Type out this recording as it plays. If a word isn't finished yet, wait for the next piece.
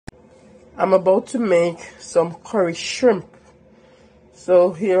I'm about to make some curry shrimp.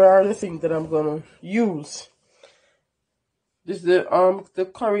 So here are the things that I'm gonna use. This is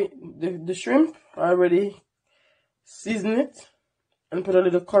the curry, the shrimp. I already seasoned it and put a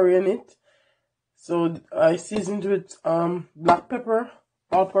little curry in it. So I seasoned with black pepper,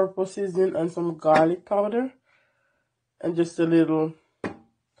 all-purpose seasoning, and some garlic powder, and just a little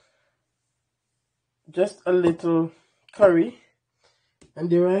curry. And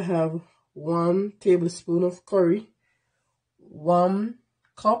there I have 1 tablespoon of curry, 1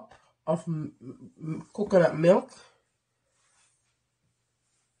 cup of coconut milk.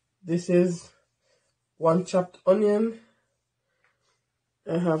 This is 1 chopped onion.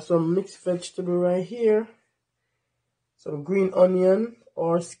 I have some mixed vegetable right here, some green onion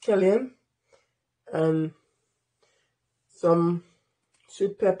or scallion, and some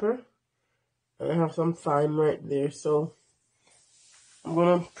sweet pepper, and I have some thyme right there. So I'm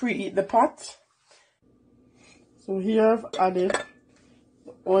gonna preheat the pot. So here I've added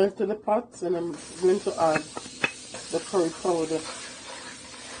the oil to the pot, and I'm going to add the curry powder.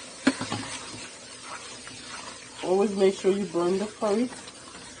 Always make sure you burn the curry.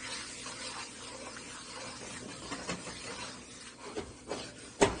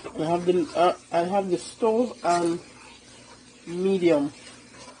 I have the stove on medium.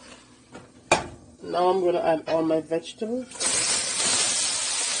 Now I'm gonna add all my vegetables.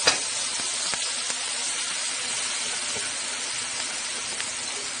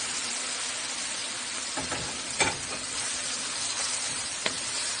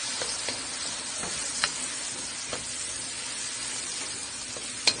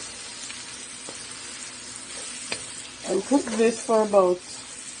 And cook this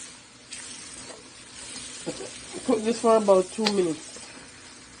for about 2 minutes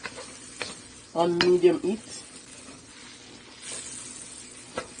on medium heat.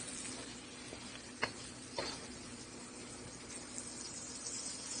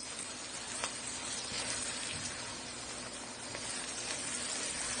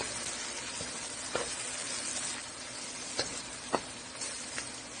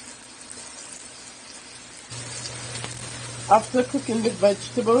 After cooking the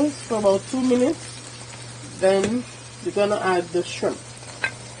vegetables for about 2 minutes, then you're gonna add the shrimp.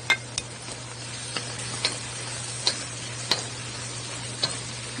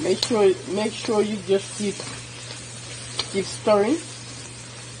 Make sure you just keep stirring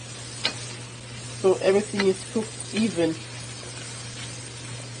so everything is cooked even.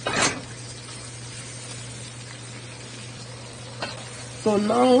 So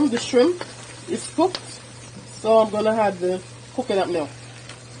now the shrimp is cooked, so I'm gonna add the coconut milk.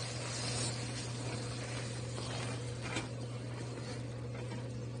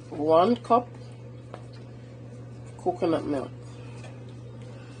 One cup coconut milk.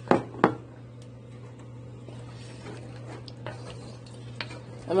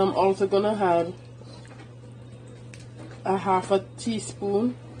 And I'm also gonna add a half a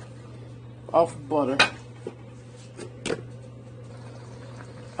teaspoon of butter.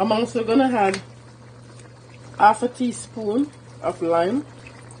 I'm also gonna add half a teaspoon of lime,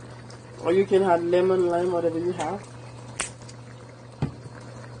 or you can add lemon, lime, whatever you have.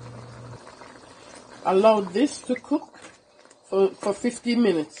 Allow this to cook for 15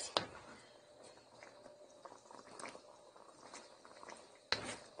 minutes.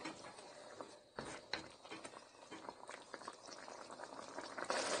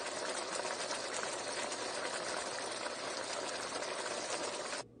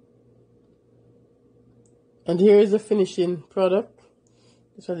 And here is the finishing product.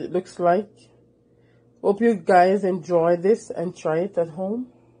 That's what it looks like. Hope you guys enjoy this and try it at home.